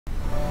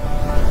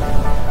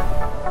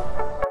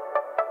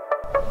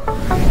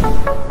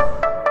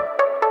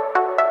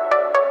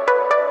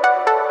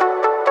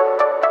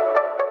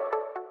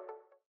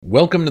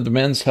Welcome to the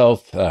Men's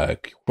Health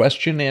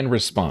question and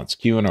response,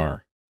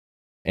 Q&R.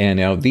 And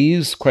now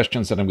these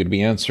questions that I'm going to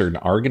be answering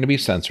are going to be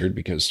censored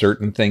because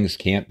certain things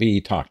can't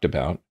be talked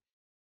about.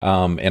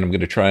 And I'm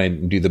going to try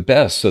and do the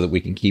best so that we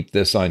can keep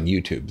this on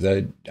YouTube.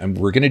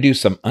 We're going to do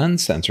some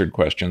uncensored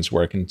questions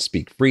where I can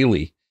speak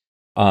freely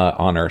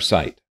on our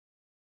site.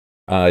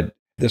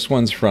 This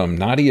one's from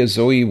Nadia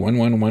Zoe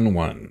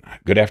 1111.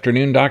 Good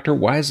afternoon, doctor.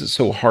 Why is it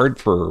so hard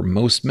for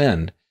most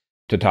men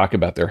to talk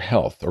about their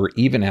health or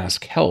even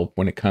ask help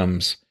when it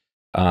comes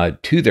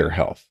to their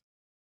health?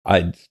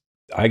 I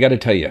got to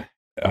tell you,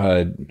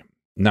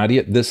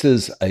 Nadia, this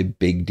is a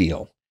big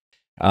deal.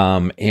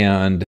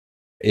 And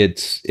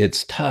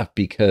it's tough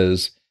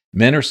because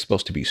men are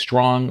supposed to be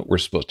strong. We're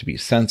supposed to be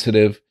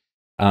sensitive.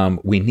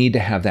 We need to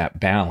have that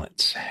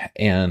balance.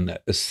 And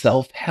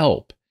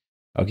self-help,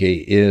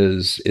 okay,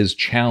 is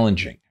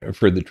challenging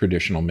for the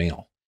traditional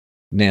male.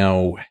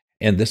 Now,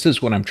 and this is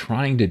what I'm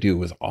trying to do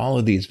with all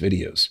of these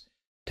videos,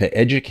 to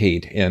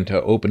educate and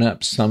to open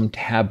up some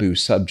taboo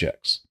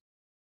subjects,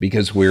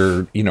 because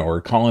our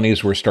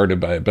colonies were started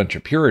by a bunch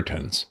of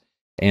Puritans,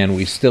 and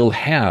we still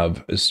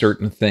have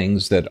certain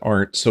things that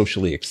aren't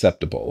socially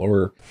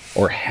acceptable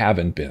or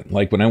haven't been.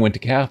 Like when I went to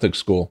Catholic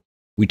school,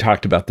 we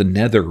talked about the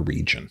nether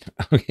region.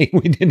 Okay,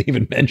 we didn't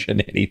even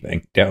mention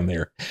anything down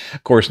there.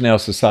 Of course, now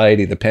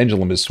society, the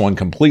pendulum has swung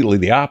completely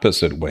the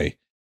opposite way,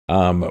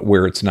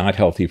 where it's not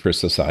healthy for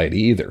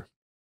society either.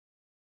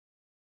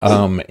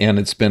 And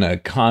it's been a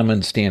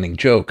common standing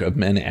joke of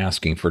men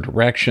asking for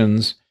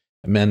directions,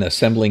 men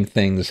assembling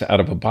things out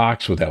of a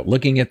box without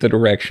looking at the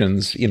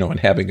directions, and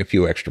having a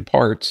few extra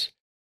parts.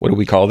 What do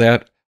we call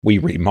that? We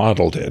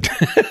remodeled it.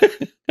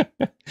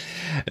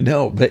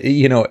 No, but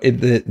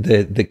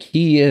the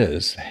key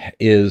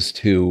is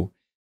to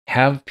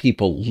have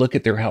people look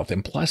at their health.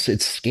 And plus,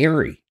 it's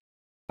scary.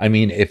 I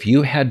mean, if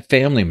you had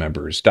family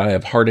members die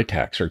of heart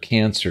attacks or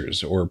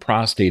cancers or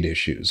prostate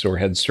issues or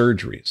had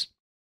surgeries,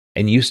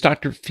 and you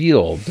start to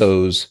feel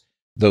those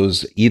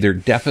either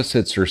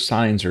deficits or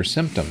signs or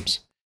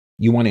symptoms,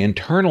 you want to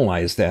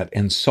internalize that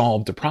and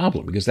solve the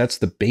problem, because that's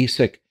the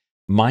basic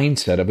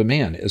mindset of a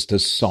man, is to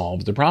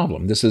solve the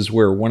problem. This is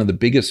where one of the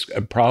biggest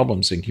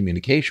problems in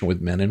communication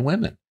with men and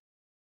women.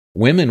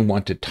 Women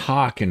want to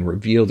talk and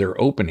reveal their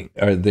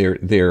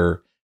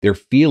their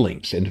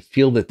feelings and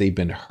feel that they've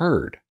been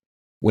heard.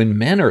 When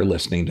men are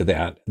listening to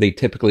that, they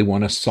typically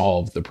want to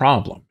solve the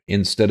problem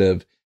instead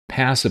of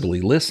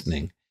passively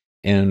listening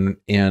and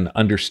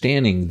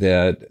understanding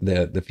that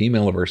the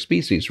female of our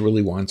species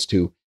really wants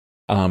to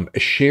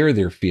share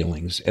their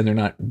feelings, and they're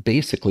not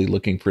basically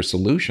looking for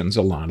solutions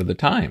a lot of the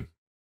time.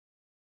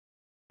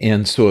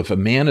 And so if a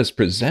man is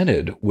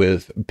presented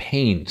with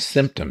pain,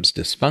 symptoms,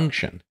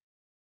 dysfunction,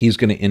 he's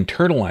going to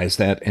internalize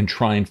that and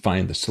try and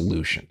find the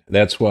solution.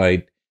 That's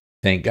why,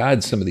 thank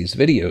God, some of these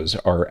videos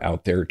are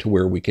out there to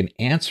where we can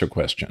answer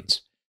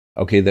questions,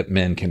 okay, that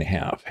men can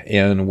have.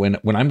 And when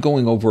I'm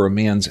going over a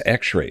man's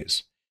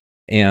x-rays,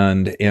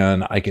 and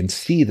I can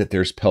see that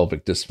there's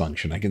pelvic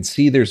dysfunction, I can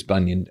see there's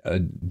bunion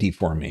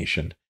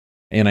deformation,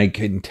 and I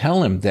can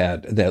tell him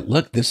that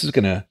look, this is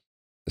going to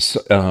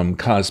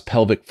cause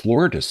pelvic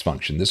floor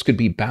dysfunction. This could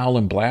be bowel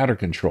and bladder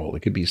control.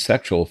 It could be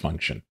sexual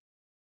function,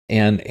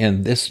 and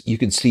this, you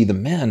can see the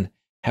men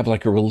have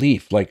like a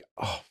relief, like,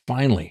 oh,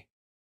 finally,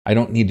 I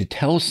don't need to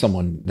tell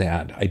someone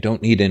that. I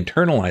don't need to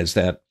internalize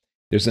that.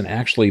 There's an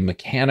actually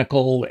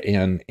mechanical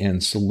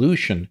and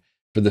solution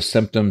for the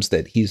symptoms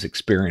that he's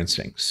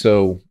experiencing.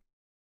 So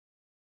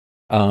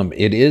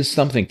it is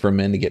something for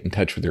men to get in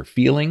touch with their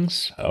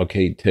feelings,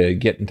 okay, to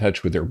get in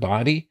touch with their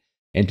body,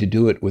 and to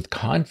do it with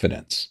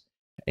confidence.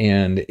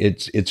 And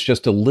it's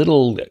just a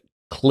little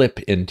clip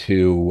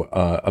into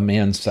a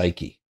man's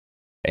psyche.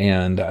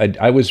 And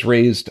I was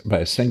raised by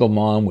a single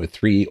mom with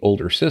 3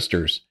 older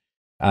sisters.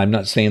 I'm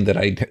not saying that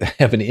I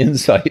have an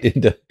insight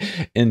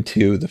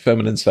into the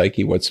feminine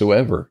psyche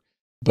whatsoever,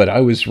 but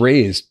I was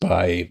raised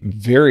by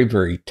very,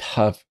 very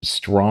tough,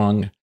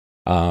 strong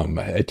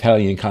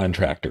Italian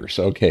contractors,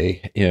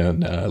 okay?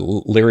 And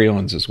Larry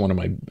Owens is one of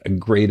my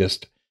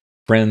greatest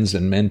friends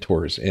and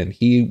mentors, and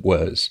he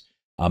was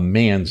a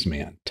man's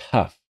man,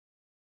 tough.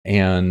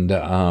 And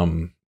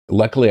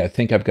luckily, I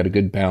think I've got a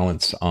good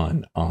balance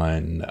on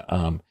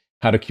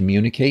how to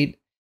communicate,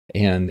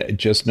 and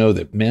just know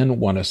that men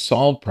want to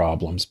solve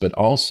problems, but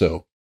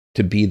also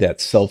to be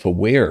that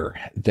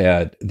self-aware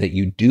that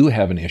you do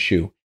have an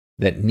issue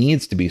that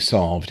needs to be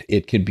solved.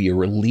 It can be a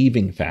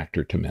relieving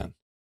factor to men,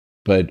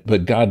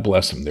 but God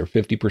bless them. They're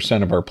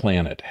 50% of our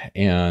planet,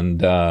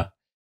 and we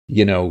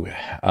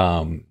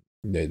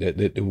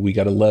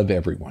got to love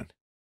everyone.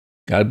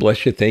 God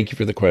bless you. Thank you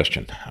for the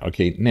question.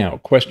 Okay, now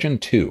question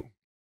 2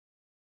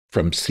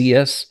 from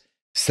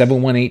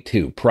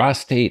CS7182,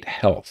 prostate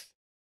health.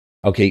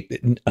 Okay,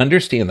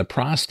 understand the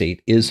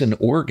prostate is an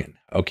organ,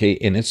 okay,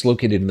 and it's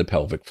located in the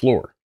pelvic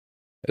floor.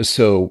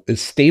 So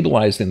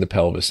stabilizing the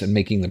pelvis and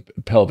making the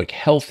pelvic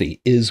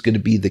healthy is going to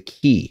be the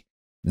key.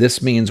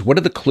 This means, what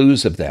are the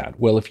clues of that?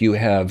 Well, if you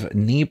have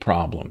knee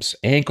problems,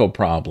 ankle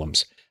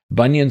problems,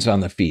 bunions on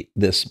the feet,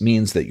 this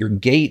means that your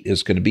gait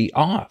is going to be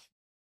off.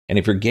 And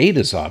if your gait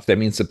is off, that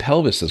means the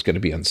pelvis is going to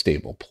be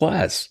unstable.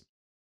 Plus,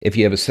 if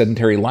you have a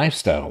sedentary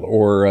lifestyle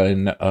or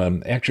an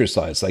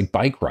exercise like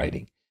bike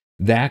riding,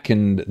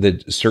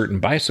 the certain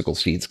bicycle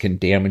seats can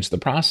damage the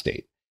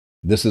prostate.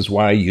 This is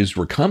why I use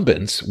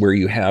recumbents, where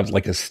you have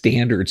like a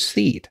standard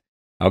seat.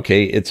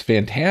 Okay, it's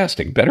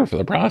fantastic, better for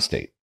the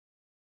prostate.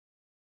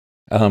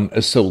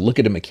 So look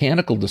at a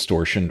mechanical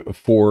distortion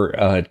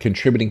for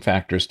contributing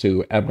factors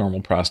to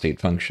abnormal prostate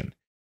function.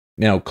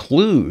 Now,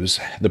 clues,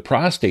 the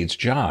prostate's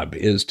job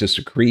is to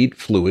secrete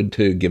fluid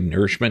to give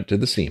nourishment to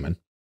the semen,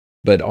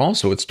 but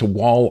also it's to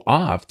wall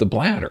off the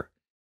bladder.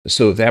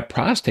 So if that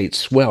prostate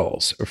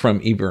swells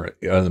from either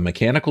the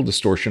mechanical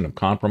distortion of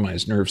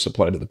compromised nerve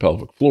supply to the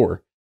pelvic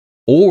floor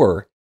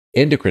or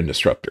endocrine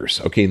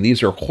disruptors, okay, and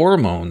these are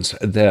hormones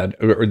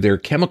or they're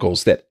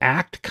chemicals that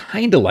act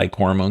kind of like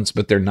hormones,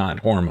 but they're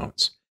not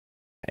hormones.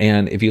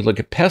 And if you look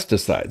at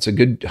pesticides, a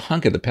good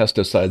hunk of the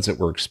pesticides that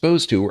we're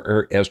exposed to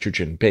are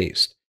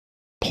estrogen-based.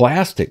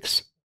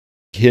 Plastics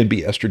can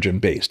be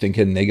estrogen-based and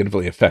can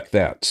negatively affect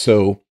that.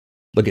 So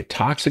look at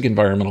toxic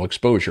environmental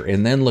exposure,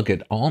 and then look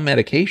at all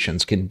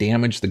medications can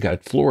damage the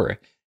gut flora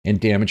and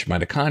damage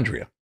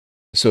mitochondria.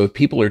 So if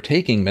people are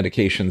taking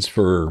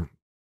medications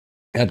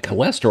and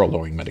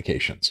cholesterol-lowering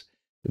medications,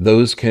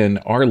 those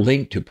are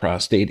linked to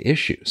prostate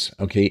issues.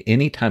 Okay,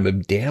 any time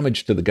of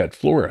damage to the gut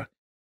flora,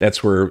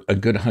 that's where a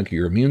good hunk of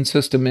your immune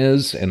system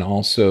is, and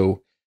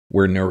also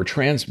where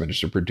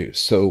neurotransmitters are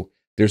produced. So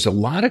there's a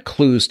lot of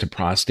clues to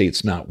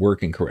prostates not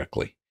working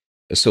correctly.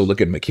 So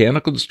look at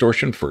mechanical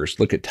distortion first,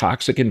 look at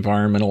toxic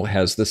environmental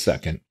has the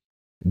second,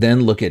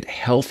 then look at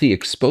healthy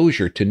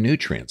exposure to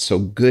nutrients, so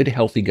good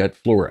healthy gut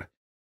flora.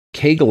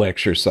 Kegel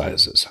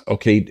exercises,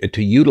 okay,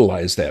 to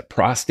utilize that.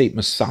 Prostate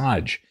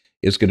massage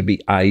is going to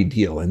be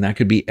ideal, and that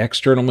could be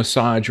external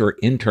massage or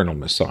internal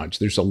massage.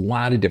 There's a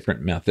lot of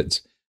different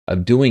methods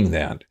of doing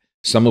that,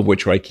 some of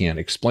which I can't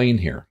explain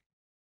here.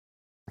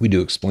 We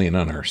do explain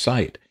on our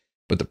site.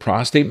 But the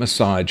prostate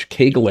massage,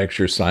 Kegel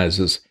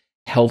exercises,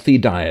 healthy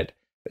diet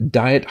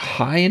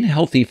high in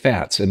healthy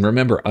fats. And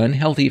remember,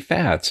 unhealthy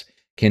fats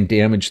can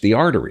damage the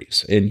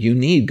arteries, and you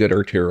need good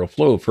arterial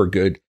flow for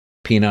good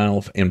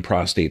penile and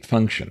prostate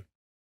function.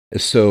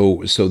 So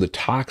the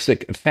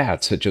toxic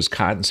fats, such as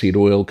cottonseed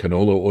oil,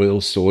 canola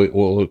oil, soy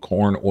oil,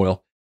 corn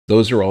oil,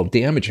 those are all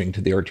damaging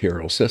to the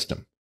arterial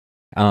system.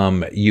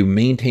 You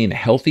maintain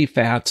healthy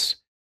fats,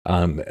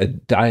 a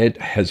diet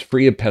as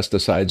free of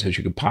pesticides as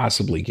you could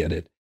possibly get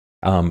it.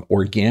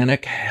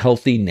 Organic,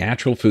 healthy,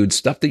 natural food,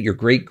 stuff that your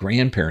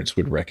great-grandparents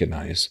would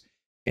recognize,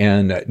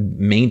 and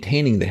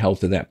maintaining the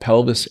health of that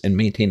pelvis and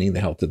maintaining the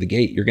health of the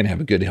gait, you're going to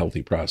have a good,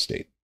 healthy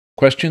prostate.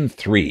 Question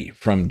 3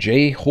 from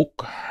J.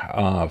 Hook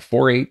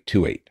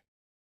 4828.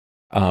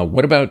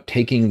 What about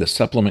taking the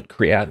supplement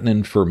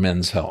creatinine for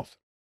men's health?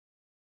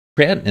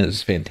 Creatinine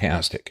is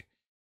fantastic.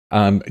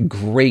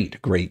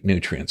 Great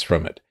nutrients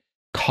from it.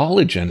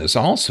 Collagen is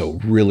also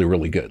really,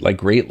 really good. Like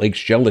Great Lakes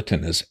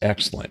gelatin is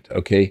excellent,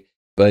 okay?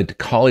 But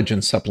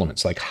collagen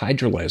supplements like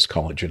hydrolyzed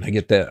collagen, I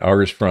get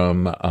ours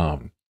from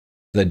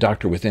the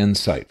Doctor with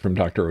Insight from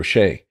Dr.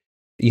 O'Shea.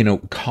 You know,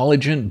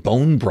 collagen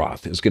bone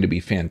broth is going to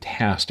be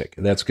fantastic.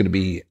 That's going to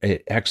be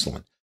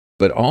excellent.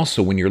 But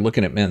also when you're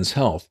looking at men's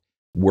health,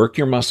 work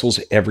your muscles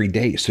every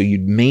day so you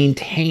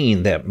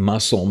maintain that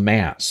muscle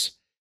mass.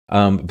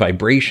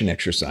 Vibration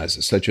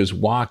exercises such as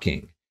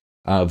walking,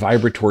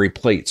 vibratory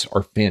plates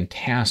are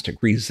fantastic.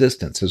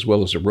 Resistance as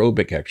well as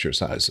aerobic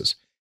exercises.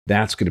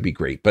 That's going to be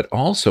great. But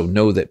also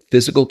know that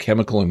physical,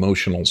 chemical,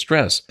 emotional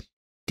stress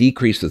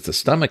decreases the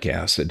stomach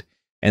acid,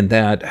 and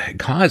that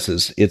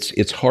causes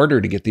it's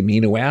harder to get the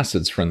amino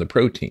acids from the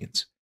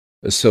proteins.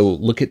 So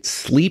look at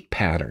sleep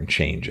pattern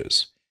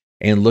changes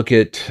and look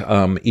at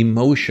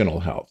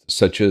emotional health,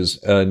 such as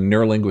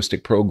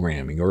neurolinguistic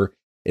programming or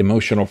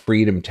emotional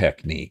freedom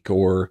technique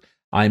or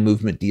eye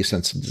movement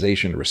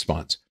desensitization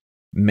response.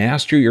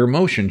 Master your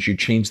emotions, you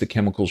change the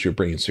chemicals your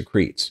brain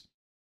secretes.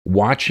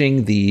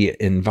 Watching the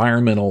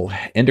environmental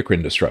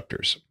endocrine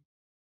disruptors,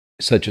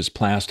 such as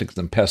plastics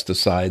and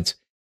pesticides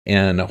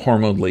and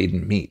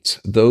hormone-laden meats.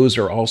 Those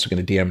are also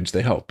going to damage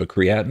the health. But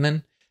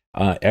creatinine,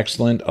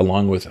 excellent,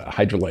 along with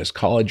hydrolyzed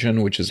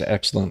collagen, which is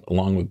excellent,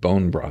 along with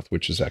bone broth,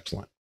 which is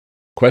excellent.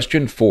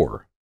 Question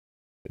 4.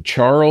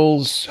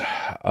 Charles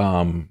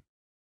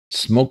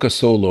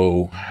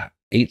Smokasolo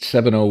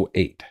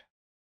 8708.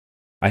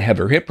 I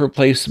have a hip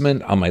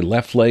replacement on my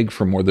left leg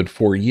for more than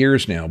 4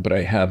 years now, but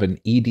I have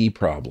an ED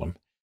problem.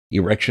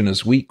 Erection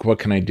is weak. What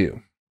can I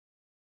do?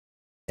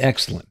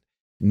 Excellent.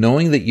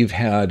 Knowing that you've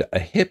had a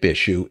hip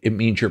issue, it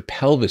means your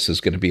pelvis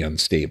is going to be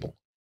unstable.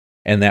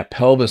 And that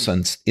pelvis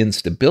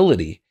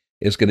instability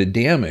is going to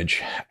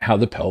damage how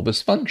the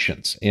pelvis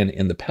functions. And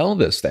in the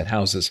pelvis, that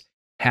houses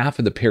half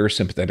of the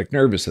parasympathetic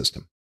nervous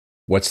system.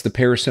 What's the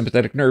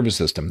parasympathetic nervous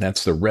system?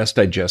 That's the rest,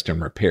 digest,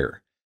 and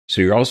repair. So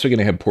you're also going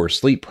to have poor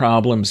sleep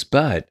problems,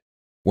 but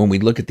when we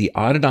look at the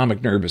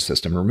autonomic nervous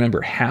system,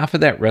 remember, half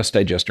of that rest,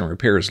 digest, and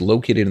repair is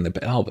located in the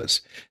pelvis.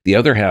 The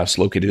other half is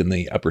located in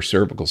the upper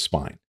cervical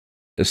spine,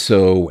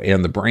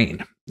 and the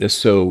brain.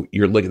 So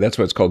you're looking, that's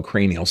why it's called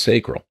cranial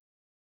sacral.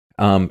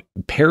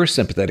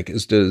 Parasympathetic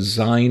is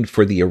designed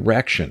for the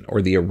erection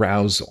or the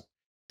arousal.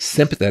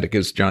 Sympathetic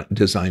is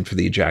designed for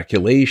the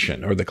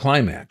ejaculation or the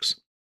climax.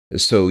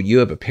 So you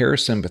have a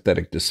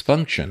parasympathetic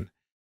dysfunction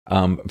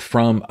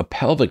from a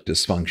pelvic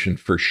dysfunction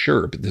for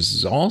sure. But this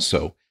is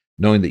also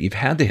knowing that you've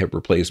had the hip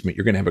replacement,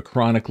 you're going to have a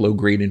chronic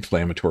low-grade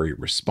inflammatory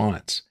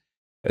response.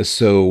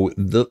 So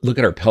look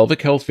at our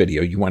pelvic health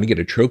video. You want to get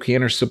a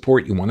trochanter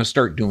support. You want to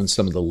start doing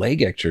some of the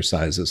leg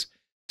exercises,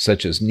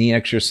 such as knee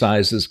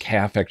exercises,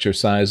 calf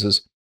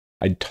exercises.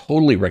 I'd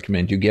totally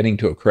recommend you getting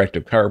to a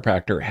corrective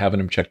chiropractor, having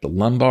them check the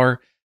lumbar,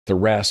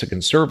 thoracic,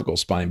 and cervical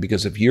spine,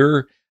 because if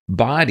your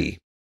body,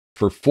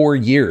 for 4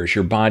 years,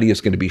 your body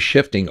is going to be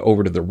shifting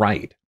over to the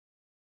right.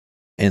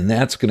 And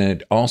that's going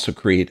to also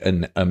create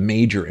a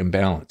major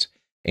imbalance.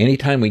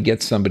 Anytime we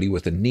get somebody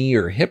with a knee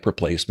or hip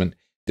replacement,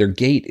 their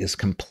gait is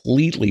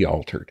completely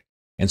altered.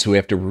 And so we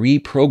have to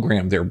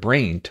reprogram their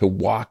brain to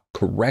walk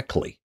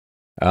correctly.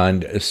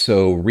 And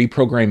so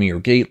reprogramming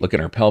your gait, look at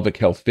our pelvic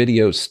health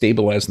videos,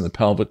 stabilizing the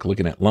pelvic,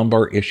 looking at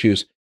lumbar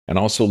issues, and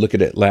also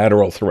looking at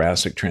lateral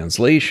thoracic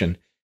translation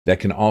that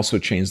can also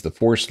change the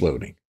force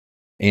loading.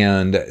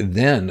 And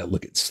then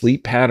look at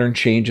sleep pattern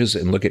changes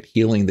and look at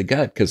healing the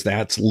gut, because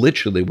that's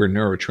literally where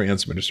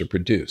neurotransmitters are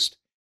produced.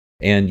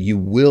 And you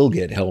will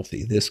get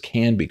healthy. This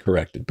can be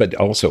corrected, but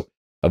also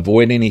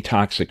avoid any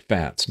toxic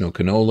fats. No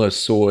canola,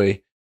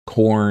 soy,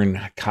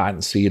 corn,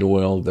 cottonseed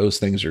oil. Those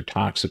things are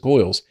toxic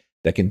oils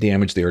that can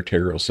damage the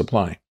arterial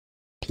supply.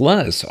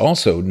 Plus,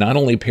 also, not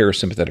only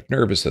parasympathetic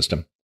nervous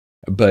system,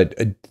 but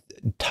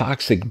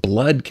toxic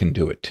blood can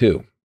do it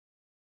too.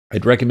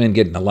 I'd recommend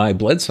getting a live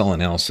blood cell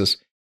analysis,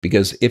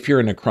 because if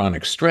you're in a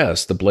chronic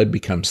stress, the blood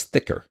becomes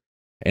thicker,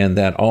 and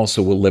that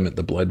also will limit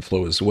the blood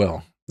flow as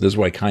well. This is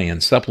why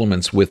cayenne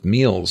supplements with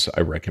meals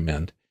I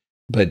recommend.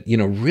 But,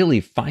 really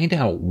find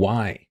out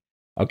why.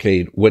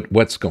 Okay,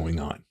 what's going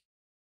on?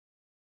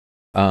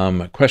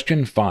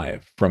 Question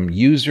 5 from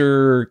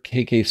user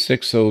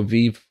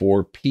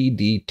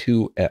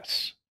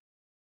KK60V4PD2S.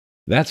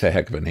 That's a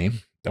heck of a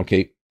name.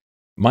 Okay.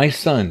 My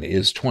son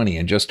is 20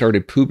 and just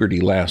started puberty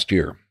last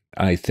year.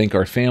 I think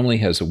our family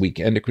has a weak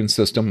endocrine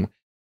system.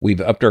 We've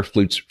upped our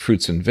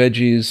fruits and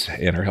veggies,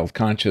 and our health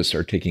conscious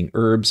are taking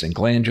herbs and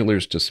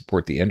glandulars to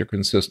support the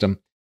endocrine system.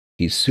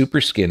 He's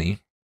super skinny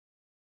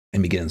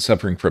and began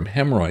suffering from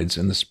hemorrhoids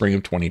in the spring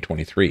of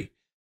 2023. Do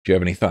you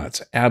have any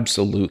thoughts?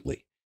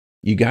 Absolutely.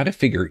 You got to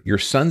figure your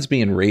son's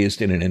being raised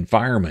in an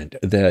environment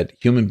that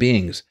human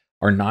beings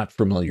are not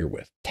familiar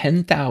with.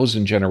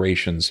 10,000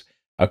 generations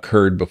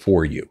occurred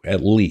before you,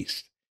 at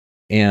least.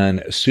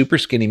 And super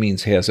skinny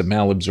means he has a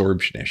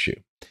malabsorption issue.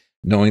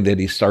 Knowing that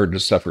he started to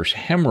suffer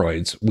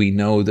hemorrhoids, we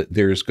know that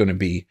there's going to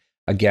be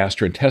a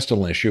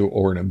gastrointestinal issue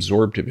or an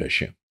absorptive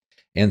issue.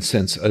 And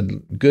since a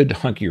good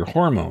hunk of your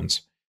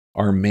hormones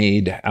are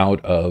made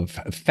out of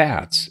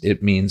fats,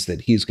 it means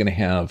that he's going to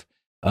have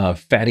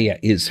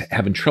is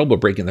having trouble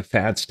breaking the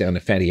fats down to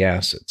fatty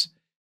acids.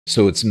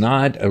 So it's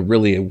not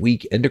really a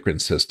weak endocrine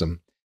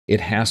system.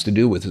 It has to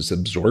do with his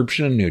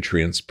absorption of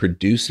nutrients,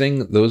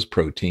 producing those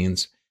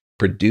proteins,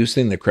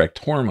 producing the correct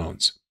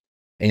hormones.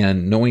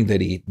 And knowing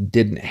that he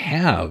didn't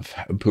have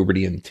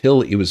puberty until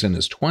he was in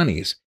his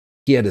 20s,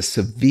 he had a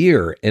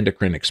severe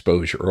endocrine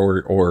exposure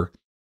or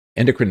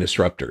endocrine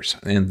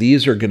disruptors. And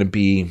these are going to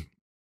be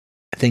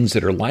things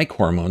that are like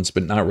hormones,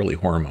 but not really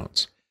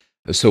hormones.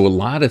 So a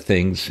lot of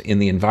things in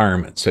the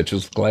environment, such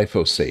as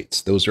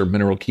glyphosates, those are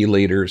mineral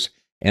chelators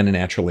and a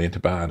natural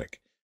antibiotic.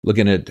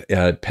 Looking at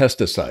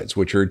pesticides,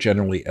 which are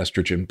generally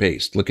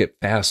estrogen-based. Look at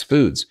fast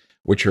foods,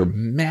 which are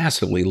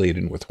massively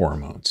laden with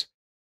hormones.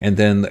 And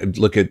then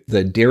look at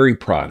the dairy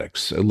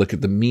products. Look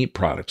at the meat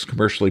products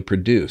commercially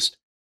produced.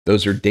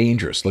 Those are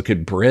dangerous. Look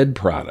at bread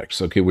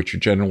products, okay, which are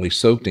generally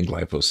soaked in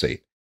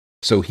glyphosate.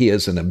 So he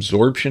has an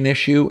absorption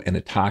issue and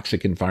a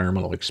toxic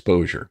environmental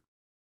exposure.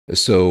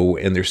 So,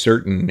 and there's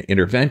certain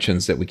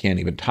interventions that we can't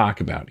even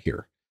talk about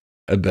here.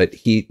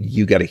 But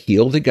you got to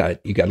heal the gut.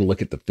 You got to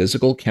look at the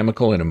physical,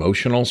 chemical, and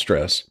emotional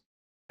stress.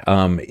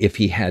 If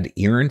he had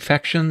ear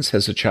infections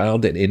as a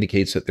child, that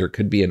indicates that there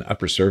could be an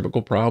upper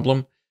cervical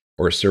problem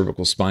or a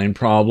cervical spine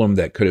problem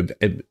that could have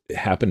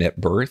happened at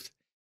birth.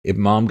 If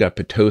mom got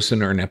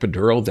Pitocin or an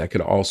epidural, that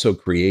could also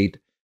create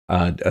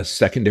a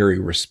secondary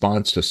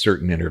response to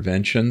certain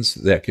interventions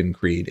that can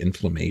create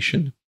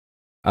inflammation.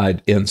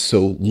 And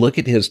so look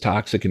at his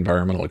toxic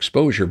environmental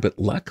exposure, but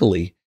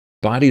luckily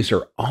bodies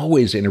are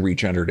always in a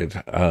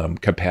regenerative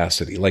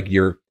capacity. Like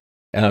you're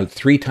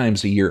 3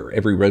 times a year,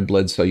 every red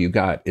blood cell you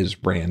got is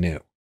brand new.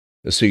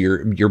 So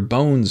your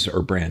bones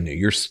are brand new.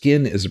 Your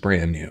skin is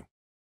brand new.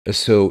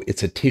 So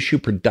it's a tissue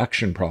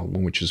production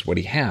problem, which is what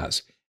he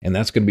has. And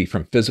that's going to be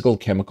from physical,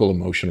 chemical,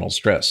 emotional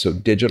stress. So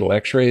digital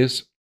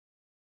x-rays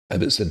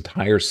of his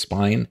entire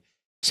spine,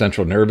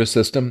 central nervous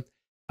system.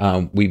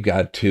 We've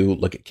got to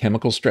look at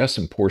chemical stress,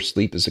 and poor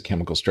sleep is a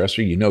chemical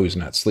stressor. You know he's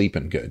not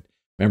sleeping good.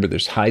 Remember,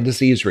 there's high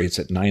disease rates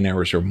at 9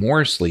 hours or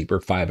more sleep or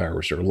 5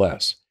 hours or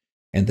less.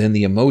 And then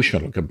the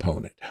emotional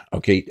component.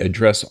 Okay,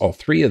 address all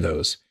 3 of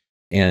those,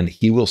 and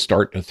he will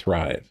start to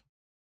thrive.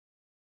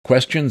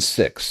 Question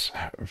 6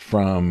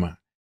 from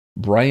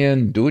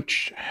Brian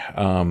Deutsch,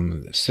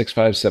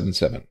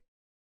 6577.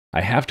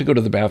 I have to go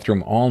to the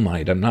bathroom all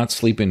night. I'm not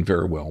sleeping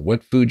very well.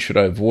 What food should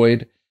I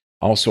avoid?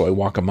 Also, I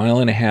walk a mile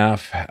and a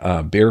half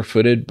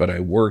barefooted, but I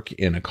work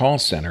in a call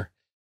center.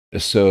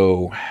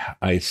 So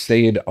I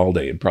stayed all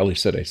day. It probably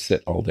said I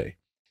sit all day.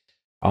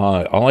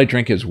 All I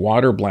drink is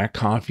water, black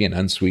coffee, and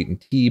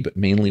unsweetened tea, but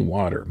mainly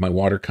water. My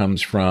water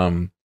comes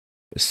from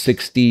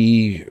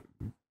 60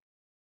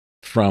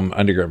 from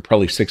underground,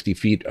 probably 60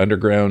 feet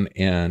underground,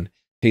 and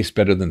tastes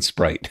better than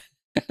Sprite.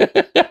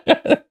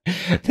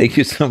 Thank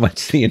you so much.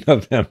 See you in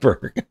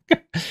November.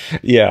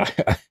 Yeah.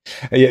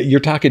 You're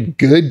talking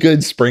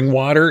good spring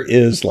water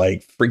is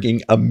like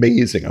freaking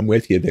amazing. I'm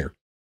with you there.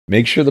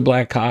 Make sure the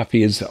black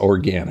coffee is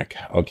organic,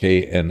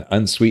 okay? And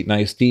unsweetened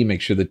iced tea,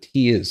 make sure the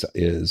tea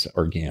is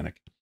organic.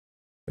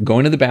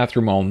 Going to the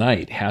bathroom all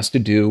night has to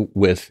do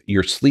with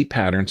your sleep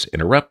patterns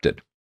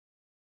interrupted.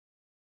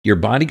 Your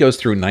body goes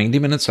through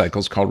 90-minute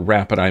cycles called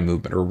rapid eye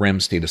movement or REM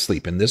state of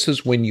sleep. And this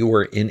is when you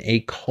are in a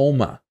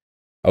coma,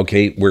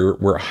 okay, where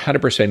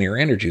 100% of your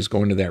energy is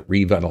going to that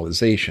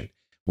revitalization.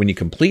 When you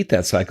complete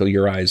that cycle,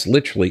 your eyes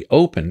literally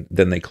open,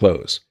 then they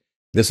close.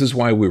 This is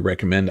why we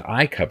recommend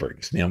eye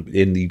coverings. Now,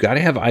 and you got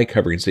to have eye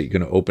coverings that you're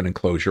going to open and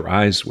close your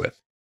eyes with.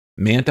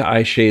 Manta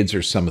eye shades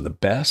are some of the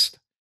best,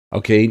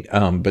 okay,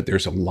 but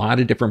there's a lot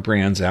of different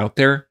brands out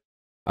there.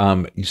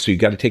 So you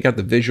got to take out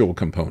the visual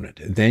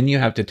component. Then you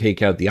have to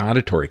take out the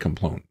auditory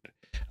component.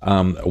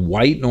 A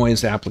white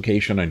noise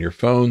application on your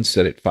phone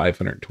set at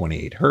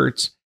 528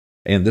 hertz.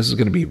 And this is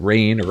going to be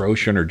rain or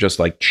ocean or just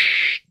like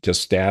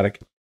just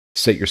static.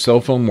 Set your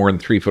cell phone more than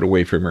 3 foot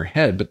away from your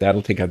head, but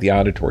that'll take out the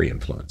auditory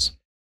influence.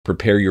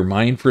 Prepare your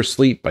mind for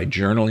sleep by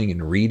journaling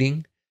and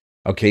reading.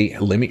 Okay,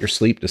 limit your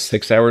sleep to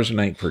 6 hours a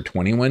night for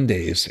 21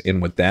 days.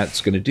 And what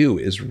that's going to do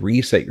is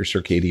reset your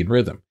circadian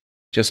rhythm.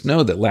 Just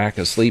know that lack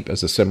of sleep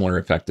has a similar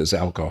effect as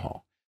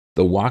alcohol.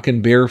 The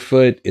walking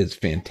barefoot is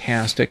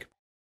fantastic.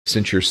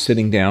 Since you're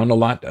sitting down a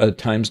lot of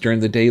times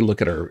during the day,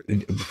 look at our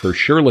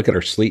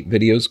sleep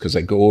videos because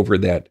I go over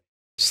that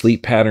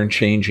sleep pattern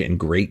change in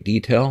great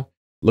detail.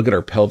 Look at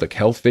our pelvic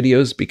health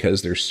videos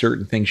because there's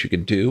certain things you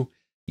can do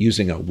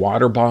using a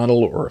water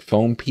bottle or a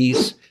foam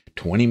piece,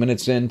 20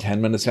 minutes in,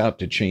 10 minutes out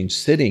to change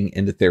sitting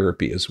into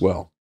therapy as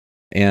well.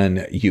 And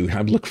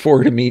I look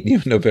forward to meeting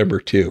you in November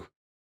too.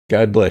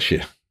 God bless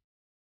you.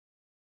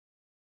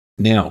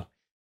 Now,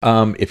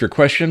 if your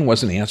question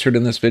wasn't answered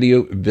in this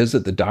video,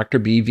 visit the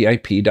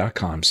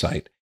drbvip.com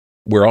site.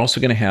 We're also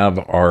going to have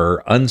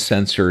our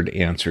uncensored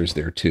answers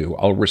there too.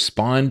 I'll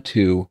respond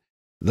to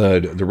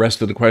the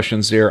rest of the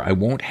questions there. I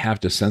won't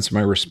have to censor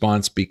my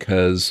response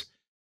because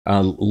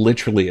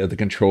literally of the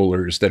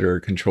controllers that are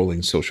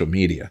controlling social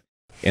media.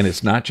 And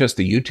it's not just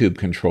the YouTube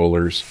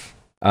controllers.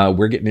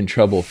 We're getting in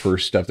trouble for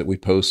stuff that we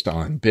post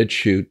on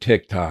BitChute,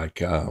 TikTok,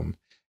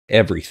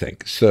 everything.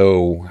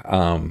 So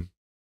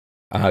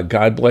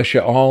God bless you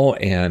all.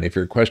 And if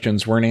your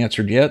questions weren't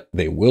answered yet,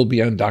 they will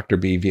be on Dr.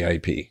 B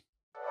VIP.